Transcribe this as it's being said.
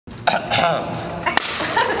This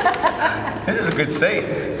is a good seat.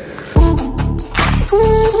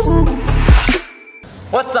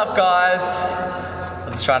 What's up, guys? I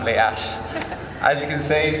was trying to be Ash. As you can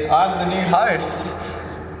see, I'm the new host.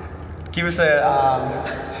 Give us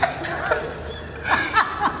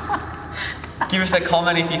a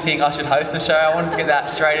comment if you think I should host the show. I wanted to get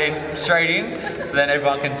that straight in, so then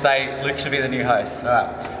everyone can say Luke should be the new host. All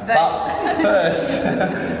right. But first,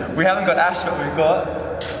 we haven't got Ash, but we've got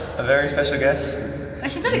a very special guest. Oh,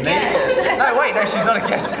 she's not a guest. No, wait, no, she's not a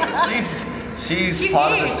guest. She's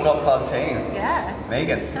part of the Squat Club team. Yeah.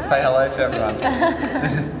 Megan, say hello to everyone.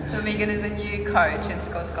 So Megan is a new coach in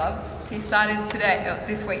Squat Club. She started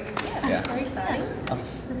this week. Yeah. Very exciting.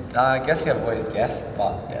 I guess we have always guests,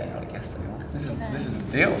 but yeah, you're not a guest anymore. This is the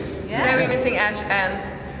deal. Yeah. Today we're missing Ash and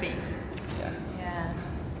Steve. Yeah.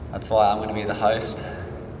 That's why I'm going to be the host.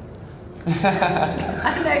 I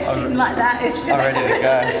don't know, sitting like that is I'm ready to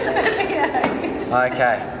go.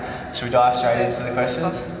 Okay, should we dive straight into the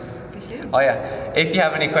questions? Oh yeah, if you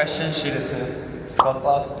have any questions, shoot it to Squat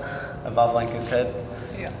Club above Lincoln's head.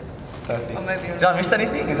 Yeah. Perfect. Or maybe Did I miss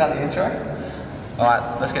anything? Is that the intro?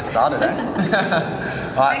 Alright, let's get started then.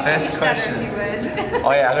 Alright, first question.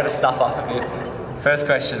 Oh yeah, I got to stuff up a bit. First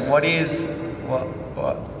question, what are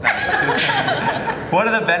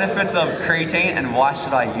the benefits of creatine and why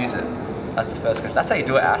should I use it? That's the first question. That's how you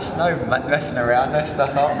do it, Ash. No messing around, no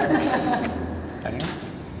stuff up. Anyway?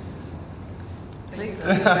 You take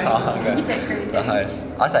creatine. The host.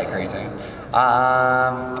 I take creatine.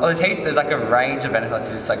 There's like a range of benefits.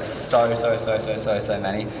 It's like so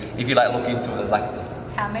many. If you like look into it, there's like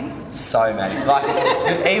how many? So many. Like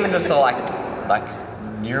even just like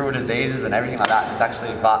neural diseases and everything like that. It's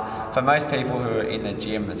actually, but for most people who are in the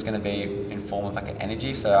gym, it's going to be in form of like an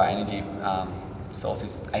energy. So our energy source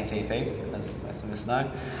is ATP, as most of us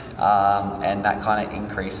know, and that kind of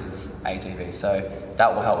increases ATP. So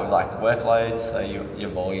that will help with like workloads. So your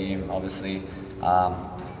volume, obviously,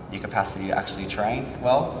 your capacity to actually train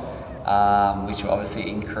well, which will obviously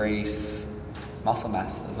increase muscle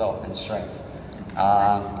mass as well and strength.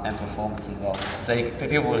 And performance as well. So for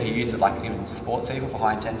people who use it, like even sports people for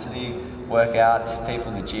high intensity workouts,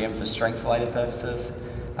 people in the gym for strength related purposes.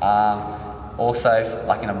 Also,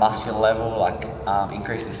 like in a muscular level, like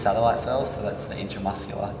increases satellite cells, so that's the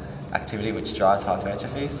intramuscular activity which drives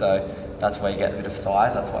hypertrophy. So that's where you get a bit of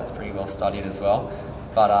size. That's why it's pretty well studied as well.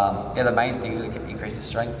 But yeah, the main thing is it increases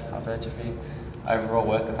strength, hypertrophy, overall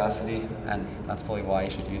work capacity, and that's probably why you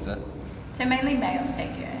should use it. So mainly males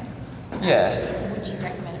take it. Yeah. Would you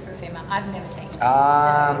recommend it for a female? I've never taken it.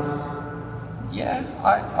 Yeah,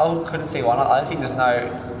 I couldn't see why not. I think there's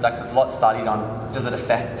a lot studied on does it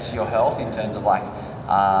affect your health in terms of like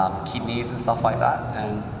kidneys and stuff like that,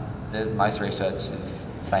 and there's most research is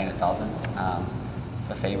saying it doesn't.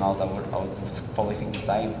 For females, I would probably think the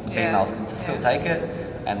same. Females can still take it,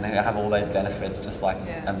 and they have all those benefits just like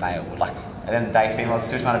a male would. Like at the end of the day, females are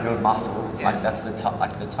still trying to build muscle. Like that's the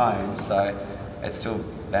tone. So it's still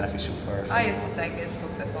beneficial for a female. I used to take it for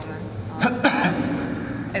performance.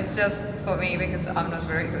 It's just for me because I'm not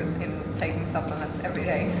very good in taking supplements every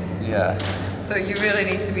day. Yeah. So you really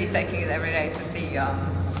need to be taking it every day to see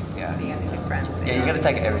any difference. Yeah, you got to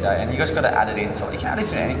take it every day, and you just got to add it in. So you can add it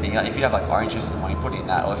to anything. Like if you have like orange juice in the morning, put it in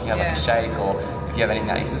that, or if you have like a shake, or if you have anything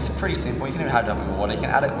that it's pretty simple. You can even have it with water. You can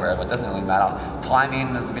add it wherever. It doesn't really matter.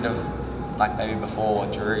 Timing is a bit of like maybe before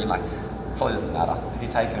or during, like. Probably doesn't matter if you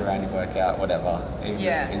take it around your workout, whatever. Even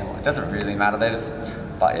it doesn't really matter.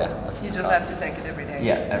 But yeah, you just have to take it every day.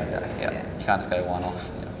 Yeah, every day. Yeah, you can't just go one off.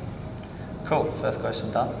 Yeah. Cool. First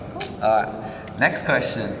question done. Cool. All right. Next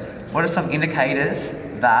question. What are some indicators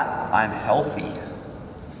that I'm healthy?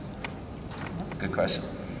 That's a good question.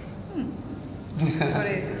 What do you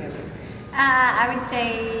think? I would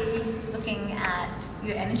say looking at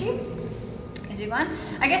your energy is a big one.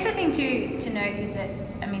 I guess the thing to note is that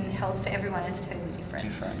health for everyone is totally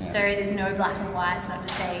different. So there's no black and white. It's not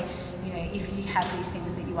to say, if you have these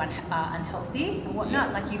things that you want are unhealthy and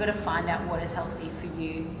whatnot. Like you got to find out what is healthy for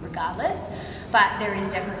you, regardless. But there is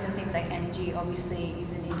definitely some things like energy. Obviously,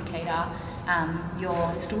 is an indicator.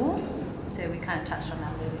 Your stool. So we kind of touched on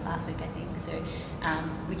that a little bit last week, I think. So,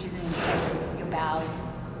 which is an indicator of your bowels,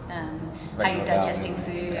 how you're digesting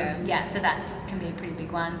food. So that can be a pretty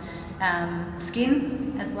big one.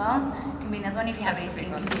 Skin as well can be another one if you have any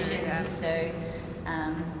skin conditions. So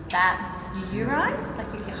that your urine,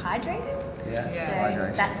 like if you're hydrated.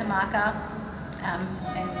 So that's a marker. And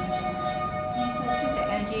what did you say?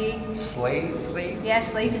 Energy. Sleep. Yeah,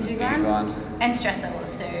 sleep is a big one. And stress levels.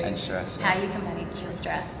 So how you can manage your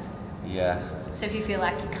stress. Yeah. So if you feel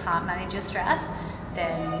like you can't manage your stress,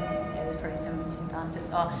 then there's probably some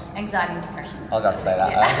influences, or anxiety and depression. I was about to say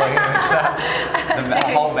that. Yeah.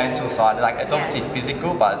 The whole mental side, like it's obviously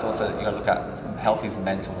physical, but it's also, you got to look at health is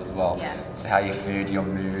mental as well. Yeah. So how your food, your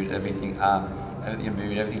mood, everything,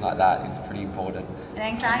 everything like that is pretty important. And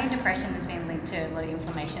anxiety and depression has been linked to a lot of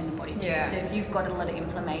inflammation in the body too. Yeah. So if you've got a lot of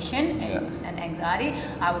inflammation and anxiety,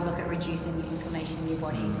 I would look at reducing the inflammation in your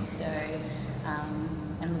body. So,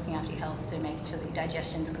 and looking after your health, so making sure that your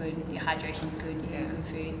digestion's good, your hydration's good, you're eating good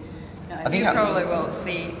food. I think you probably will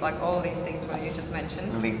see like all these things what you just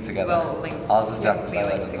mentioned linked together. Well, linked. I was just about to say that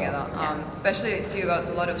linked as together. well. Especially if you got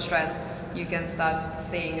a lot of stress, you can start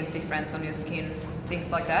seeing a difference on your skin, things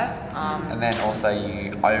like that. And then also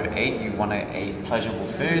you overeat, you want to eat pleasurable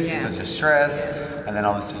foods because you're stressed, and then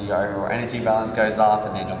obviously your overall energy balance goes up,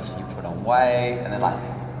 and then obviously you put on weight, and then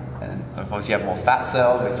of course you have more fat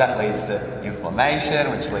cells, which that leads to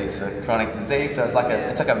inflammation, which leads to chronic disease. So it's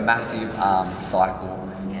like a massive cycle,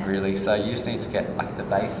 really. So you just need to get like the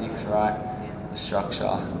basics right, the structure.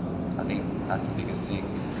 I think that's the biggest thing.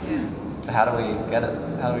 Yeah. So how do we get it?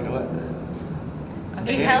 How do we do it?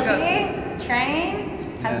 Eat healthy,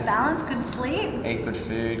 train, have balance, good sleep. Eat good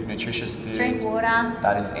food, nutritious food. Drink water.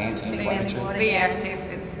 That is anti-inflammatory. Be active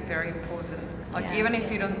is very important. Like even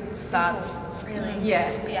if you don't start. Really?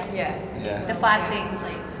 Yeah. The 5 things: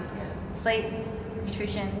 sleep,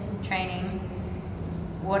 nutrition, training,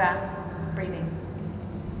 water, breathing.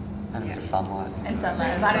 And the sunlight. And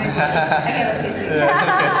sunlight. Vitamin D. Okay, let's get serious.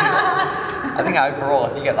 I think overall,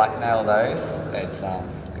 if you get like nail those, it's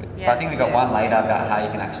good. Yeah. But I think we got one later about how you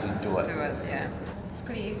can actually do it. Do it, yeah. It's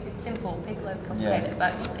pretty easy. It's simple. People overcomplicate it,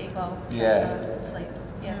 but just eat well. Sleep.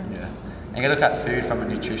 Yeah. And you gotta look at food from a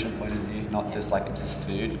nutrition point of view, not just like it's just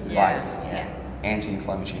food. Yeah.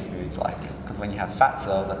 Anti-inflammatory foods, like because when you have fat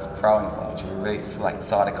cells, that's pro-inflammatory, really, so like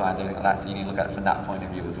cytokines, everything like that. So you need to look at it from that point of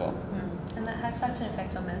view as well. And that has such an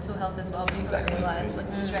effect on mental health as well. People realise when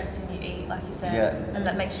you're stressed and you eat, like you said, and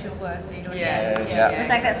that makes you feel worse. So you do it again. It's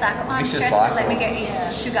like that cycle. I'm stressed, so let me get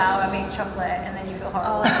eat sugar or I eat chocolate, and then you feel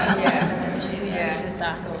horrible. And it's just this vicious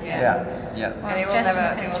cycle. And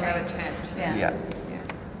it will never change.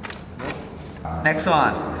 Next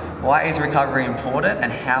one. Why is recovery important,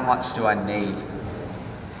 and how much do I need?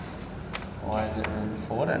 Why is it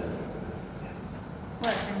important?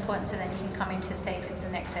 Well, it's important so then you can come in to say if it's the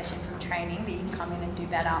next session from training that you can come in and do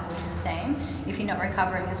better or do the same. If you're not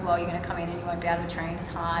recovering as well, you're going to come in and you won't be able to train as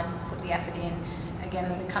hard, put the effort in. Again,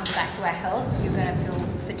 when it comes back to our health, you're going to feel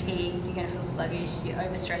fatigued, you're going to feel sluggish, you're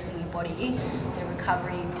overstressing your body. So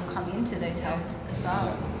recovery will come into those health as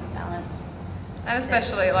well, balance. And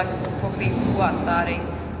especially like for people who are starting,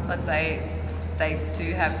 let's say they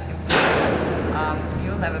do have inflammation,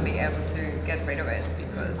 you'll never be able to get rid of it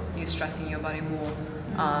because you're stressing your body more,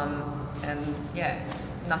 and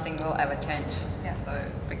nothing will ever change. So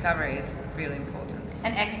recovery is really important.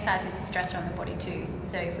 And exercise is a stressor on the body too.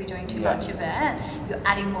 So if we're doing too much of it, you're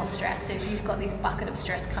adding more stress. So if you've got this bucket of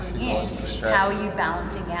stress coming in, how are you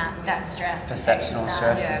balancing out that stress? Perceptional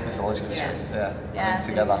stress, physiological stress, linked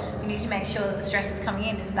together. You need to make sure that the stress that's coming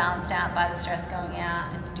in is balanced out by the stress going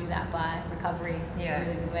out, and you do that by recovery in a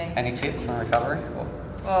really good way. Any tips on recovery?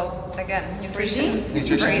 Well, again, nutrition,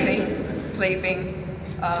 breathing, sleeping.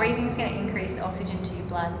 Breathing is going to increase the oxygen to your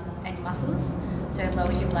blood and your muscles. So it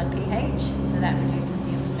lowers your blood pH, so that reduces the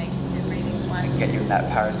inflammation. So breathing is one. Get you in that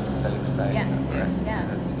parasympathetic state.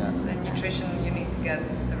 The nutrition, you need to get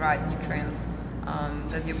the right nutrients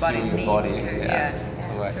that your body needs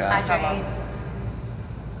to work out. Hydrate,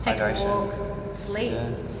 take a walk, sleep.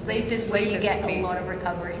 Sleep is where you get a lot of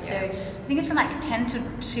recovery. So I think it's from like 10 to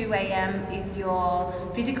 2 a.m. is your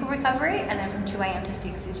physical recovery, and then from 2 a.m. to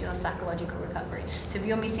 6 is your psychological recovery. So if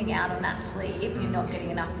you're missing out on that sleep, you're not getting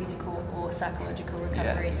enough physical or psychological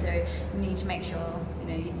recovery. So you need to make sure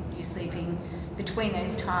you're sleeping between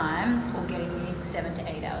those times, or getting you 7 to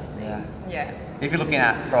 8 hours sleep. If you're looking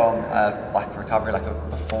at from like recovery, like a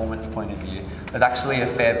performance point of view, there's actually a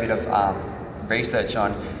fair bit of research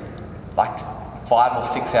on like 5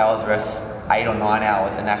 or 6 hours versus 8 or 9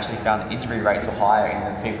 hours, and actually found that injury rates were higher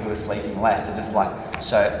in the people who are sleeping less. It just like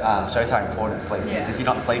shows how important sleep is. If you're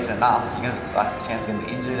not sleeping enough, you're gonna like a chance of getting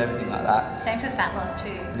injured, everything like that. Same for fat loss too.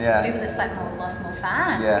 People that sleep more lost more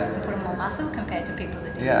fat and put on more muscle compared to people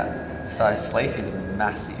that didn't. So sleep is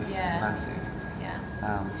massive. Massive.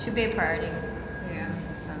 Should be a priority.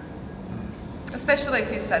 Especially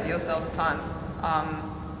if you set yourself times,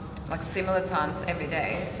 like similar times every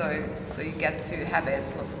day, so you get to habit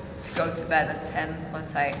to go to bed at 10,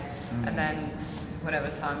 let's say, and then whatever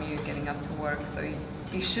time you're getting up to work, so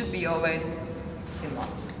you should be always similar.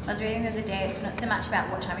 I was reading the other day, it's not so much about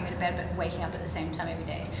what time you go to bed, but waking up at the same time every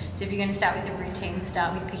day. So if you're going to start with a routine,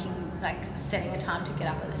 start with picking like setting a time to get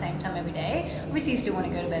up at the same time every day. Obviously, you still want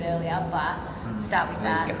to go to bed earlier, but start with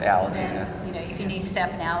that. Get the hours then, in, yeah. you know, if you need to stay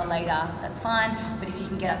up an hour later, that's fine. But if you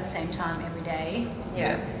can get up at the same time every day,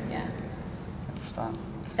 Yeah. That's start.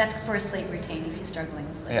 That's for a sleep routine if you're struggling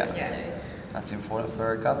with sleep. Yeah. Yeah. So, That's important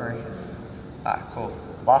for recovery. Alright, cool.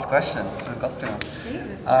 Last question. We've got to them.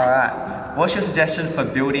 Jesus. Alright. What's your suggestion for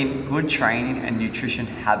building good training and nutrition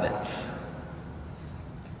habits?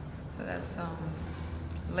 So that's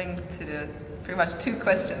linked to the pretty much 2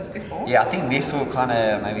 questions before. Yeah, I think this will kind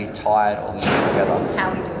of maybe tie it all together.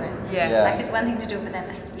 How we do it. Yeah. Like it's one thing to do it, but then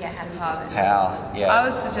it's, how do you Hard do to it? How? Yeah. I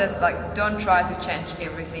would suggest like don't try to change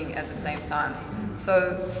everything at the same time.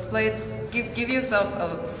 So split, give yourself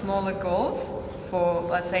a smaller goals for,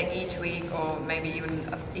 let's say, each week or maybe even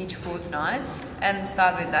each fortnight, and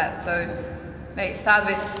start with that. So maybe start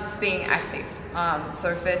with being active.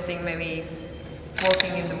 So first thing, maybe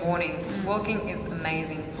walking in the morning. Walking is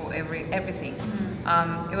amazing for everything.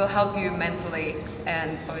 It will help you mentally,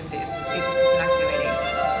 and obviously it's an activity.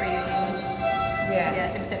 Breathing. Yeah.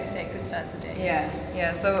 Yeah, sympathetic state, good start to the day.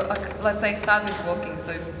 Yeah. So let's say start with walking.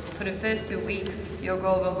 So for the first 2 weeks, your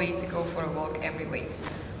goal will be to go for a walk every week.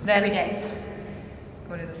 Then Every day.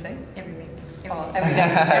 What did I say? Every week. Every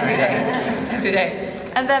day, every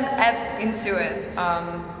day. And then add into it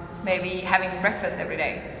maybe having breakfast every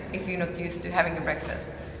day if you're not used to having a breakfast.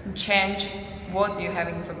 And change what you're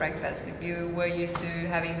having for breakfast. If you were used to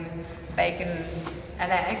having bacon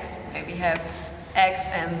and eggs, maybe have eggs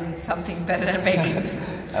and something better than bacon.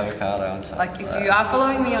 Avocado on top. Like if you are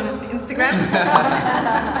following me on Instagram,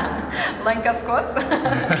 Lenka Squats.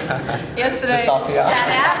 Yesterday, Just off here. Shout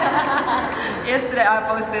out. Yesterday I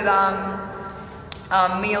posted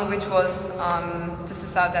a meal which was just a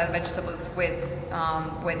salad and vegetables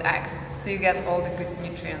with eggs, so you get all the good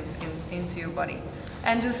nutrients into your body,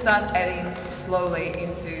 and just start adding slowly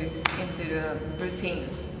into the routine.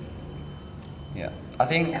 Yeah. I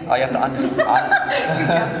think you have to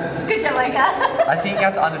understand. Good job, Lenka. I think you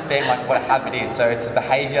have to understand like what a habit is. So it's a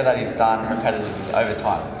behaviour that is done repetitively over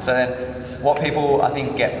time. So then, what people I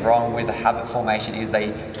think get wrong with the habit formation is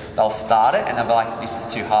they'll start it and they'll be like, this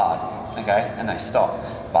is too hard, okay, and they stop.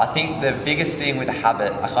 But I think the biggest thing with a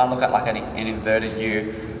habit, I kind of look at like an inverted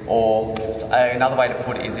U, or another way to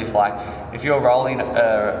put it is if you're rolling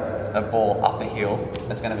a ball up a hill,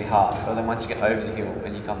 it's going to be hard. But then once you get over the hill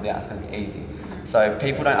and you come down, it's going to be easy. So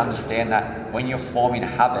people don't understand that when you're forming a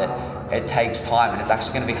habit, it takes time and it's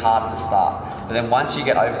actually going to be hard at the start. But then once you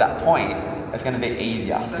get over that point, it's going to be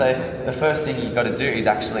easier. So the first thing you've got to do is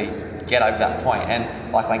actually get over that point.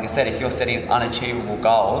 And like I said, if you're setting unachievable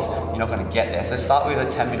goals, you're not going to get there. So start with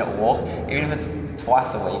a 10-minute walk, even if it's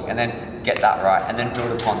twice a week, and then get that right, and then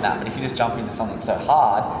build upon that. But if you just jump into something so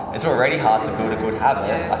hard, it's already hard to build a good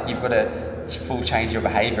habit. Like you've got to full change your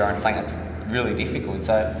behaviour on something that's really difficult.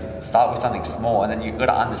 So start with something small, and then you've got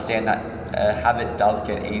to understand that a habit does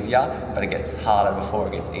get easier, but it gets harder before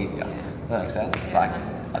it gets easier. Does that make sense? Yeah, Like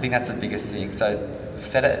 100%. I think that's the biggest thing. So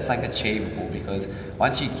set it as something achievable, because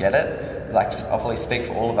once you get it, like I'll probably speak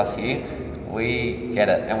for all of us here, we get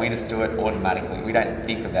it and we just do it automatically. We don't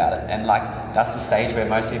think about it. And like that's the stage where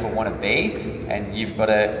most people want to be, and you've got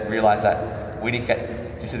to realise that we didn't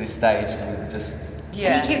get to this stage, we just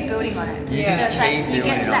And you keep building on it. You Yeah. just So it's like keep you get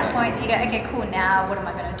building to on that it. point, you go, okay, cool, now what am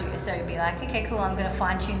I going to do? So be like, okay, cool, I'm going to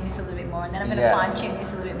fine tune this a little bit more, and then I'm going to Yeah. fine tune this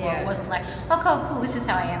a little bit more. Yeah. It wasn't like, oh, cool, this is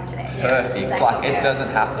how I am today. Perfect. It's Like it yeah. doesn't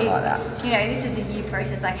happen like that. You know, this is a year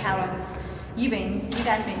process. Like how long you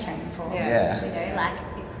guys been training for? Yeah. You know, like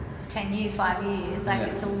 10 years, 5 years. Like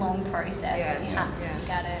Yeah. it's a long process Yeah. that you have to Yeah. stick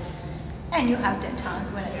at it. And you'll have dead times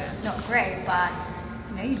when it's not great, but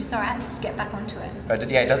you know, you're just alright to just get back onto it. But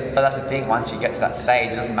yeah, but that's the thing. Once you get to that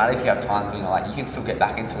stage, it doesn't matter if you have times when you're like, you can still get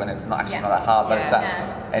back into it. And it's not actually Yeah. not that hard, but it's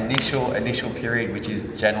Yeah. that initial period, which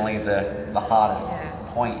is generally the hardest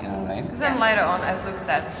Yeah. point. You know what I mean? Because then later on, as Luke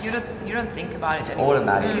said, you don't think about it anymore.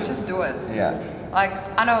 automatic. You just do it. Yeah. Like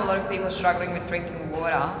I know a lot of people struggling with drinking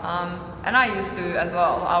water, and I used to as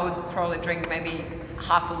well. I would probably drink maybe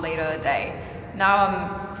half a liter a day. Now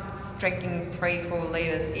I'm drinking 3-4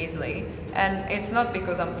 liters easily, and it's not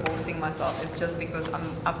because I'm forcing myself. It's just because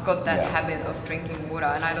I've got that Yeah. habit of drinking water,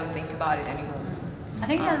 and I don't think about it anymore. I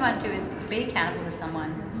think the other one too is be accountable to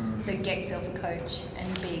someone. So get yourself a coach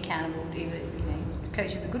and be accountable to either, you know,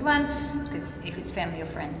 coach is a good one, because if it's family or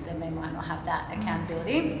friends, then they might not have that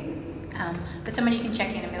accountability. But someone you can check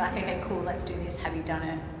in and be like, okay, cool, let's do this. Have you done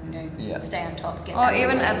it? You know, Yeah. stay on top. Get Or that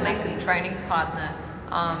even routine at least happening. a training partner,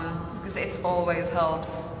 because it always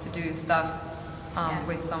helps to do stuff Yeah.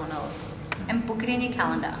 with someone else. And book it in your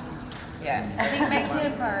calendar. Yeah. I think making it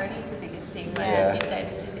a priority is the biggest thing. Where Yeah. you say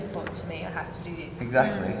this is important to me, I have to do this.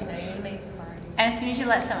 Exactly. You know, you want to make a priority. And as soon as you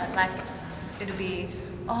let someone, like, it'll be,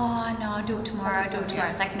 oh no, I'll do it tomorrow, I'll do it tomorrow.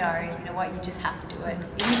 It's like, no, you know what, you just have to do it.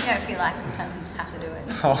 Even if you don't feel like, sometimes you just have to do it.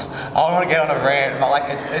 Oh, I want to get on a rant, but like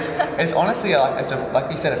it's honestly like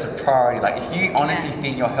like you said, it's a priority. Like if you honestly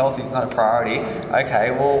think your health is not a priority,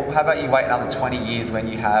 okay, well how about you wait another 20 years when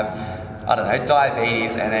you have, I don't know,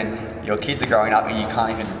 diabetes, and then your kids are growing up and you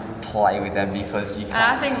can't even play with them because you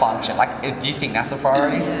can't function. Like, do you think that's a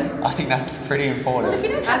priority? Yeah. I think that's pretty important. Well, if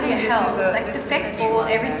you don't have your health, like it affects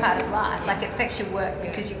every part of life. Like it affects your work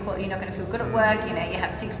because you're not going to feel good at work. You know, you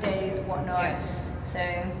have 6 days, whatnot. Yeah. So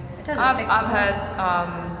it doesn't affect. I've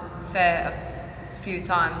heard a few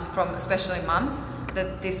times from especially mums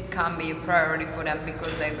that this can't be a priority for them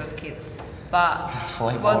because they've got kids. But that's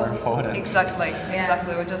fully more important. Exactly,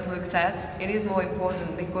 what just Luke said. It is more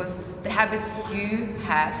important because the habits you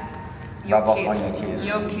have, your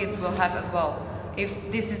kids will have as well. If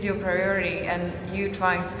this is your priority and you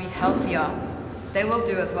trying to be healthier, they will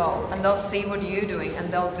do as well, and they'll see what you're doing, and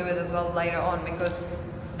they'll do it as well later on because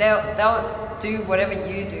they'll do whatever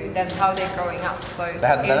you do. That's how they're growing up. So they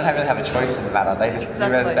don't even have a choice in the matter. They just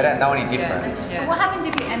do it. They don't know any different. Yeah. But what happens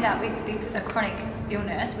if you end up with a chronic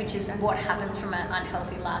illness, which is what happens from an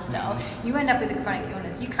unhealthy lifestyle? You end up with a chronic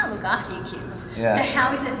illness. You can't look after your kids. Yeah. So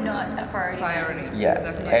how is it not a priority? Yeah.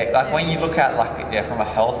 Exactly. Like when you look at from a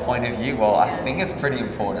health point of view, well, I think it's pretty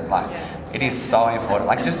important. Like it is so important.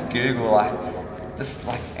 Like just Google just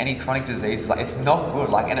like any chronic diseases, like it's not good.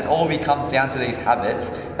 Like, and it all comes down to these habits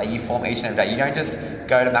that you form each and every day. You don't just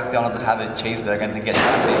go to McDonald's and have a cheeseburger and then get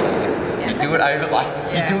diabetes. You do it over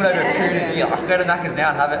you do it over a period of years. I can go to Macca's now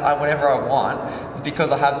and have it whatever I want. It's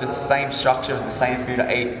because I have the same structure, the same food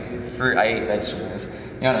I eat, fruit I eat, vegetables.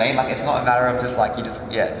 You know what I mean? Like it's not a matter of just like just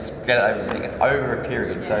get it over everything. It's over a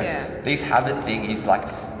period. So these habit thing is like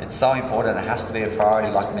it's so important. It has to be a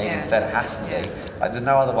priority. Like Megan said, it has to be. Like there's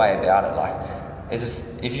no other way about it. Like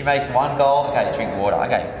if you make one goal, okay, drink water,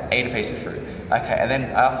 okay, eat a piece of fruit, okay, and then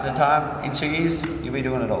after the time, in 2 years, you'll be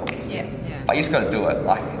doing it all. Yeah. But you just got to do it.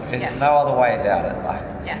 Like there's no other way about it. Like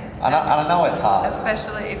I know it's hard.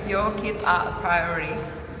 Especially if your kids are a priority,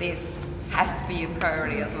 this has to be a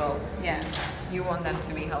priority as well. Yeah. You want them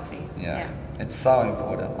to be healthy. Yeah. It's so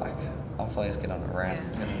important. Like I'm please get on a rant.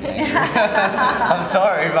 I'm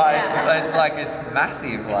sorry, but it's like it's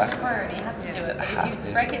massive. Like it's a priority. You have to do it. But if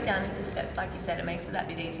you break it down into steps, like you said, it makes it that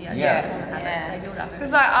bit easier. They build up.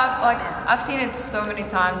 Because I've seen it so many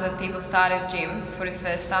times that people started gym for the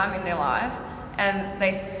first time in their life, and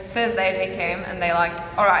first day they came and they like,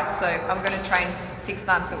 all right, so I'm gonna train 6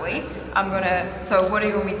 times a week. So what do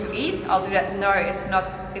you want me to eat? I'll do that. No, it's not.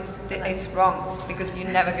 It's wrong because you're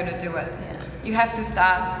never gonna do it. You have to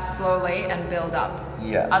start slowly and build up.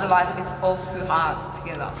 Yeah. Otherwise, it's all too hard to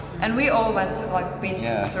get up. And we all been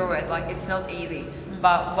through it. Like it's not easy,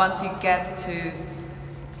 but once you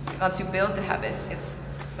build the habits, it's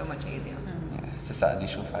so much easier. Yeah, it's just that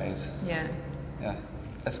initial phase. Yeah. Yeah.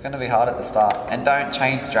 It's going to be hard at the start, and don't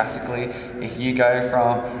change drastically. If you go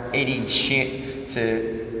from eating shit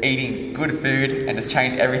to eating good food and just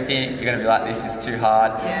change everything, you're going to be like, this is too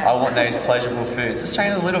hard. Yeah. I want those pleasurable foods. Just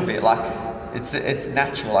change a little bit. Like it's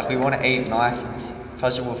natural. Like we want to eat nice,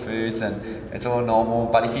 pleasurable foods, and it's all normal.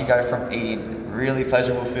 But if you go from eating really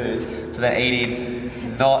pleasurable foods to then eating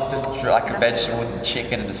not just like vegetables and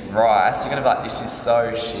chicken and just rice, you're gonna be like, this is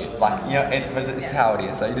so shit. Like but it's how it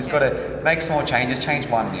is. So you just got to make small changes. Change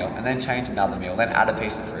one meal, and then change another meal, then add a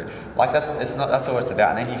piece of fruit. Like that's all it's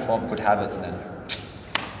about. And then you form good habits, and then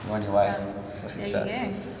you're on your way for success. There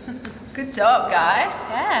you go. Good job, guys.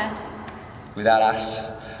 Yeah. Without Ash.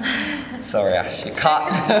 Sorry, Ash, you cut.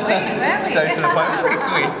 So to the point pretty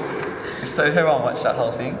quick. So everyone watched that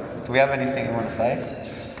whole thing. Do we have anything we want to say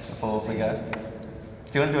before we go?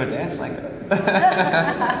 Do you want to do a dance, like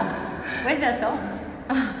Where's that song?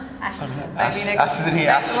 Ash isn't here.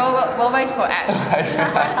 Ash. We'll wait for Ash.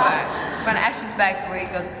 When Ash is back, we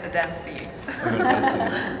got a dance for you.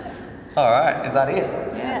 Alright, is that it?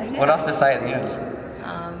 Yeah. What do I have to say at the end?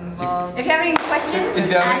 If you have any questions, shoot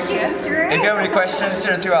them through. If you have any questions,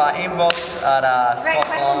 shoot them through our inbox at Great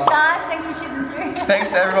questions, guys. Thanks for shooting through. Thanks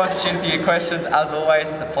to everyone for shooting through your questions. As always,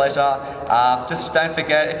 it's a pleasure. Just don't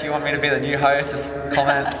forget, if you want me to be the new host, just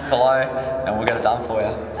comment below and we'll get it done for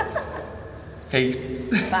you. Peace.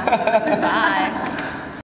 Bye. Bye.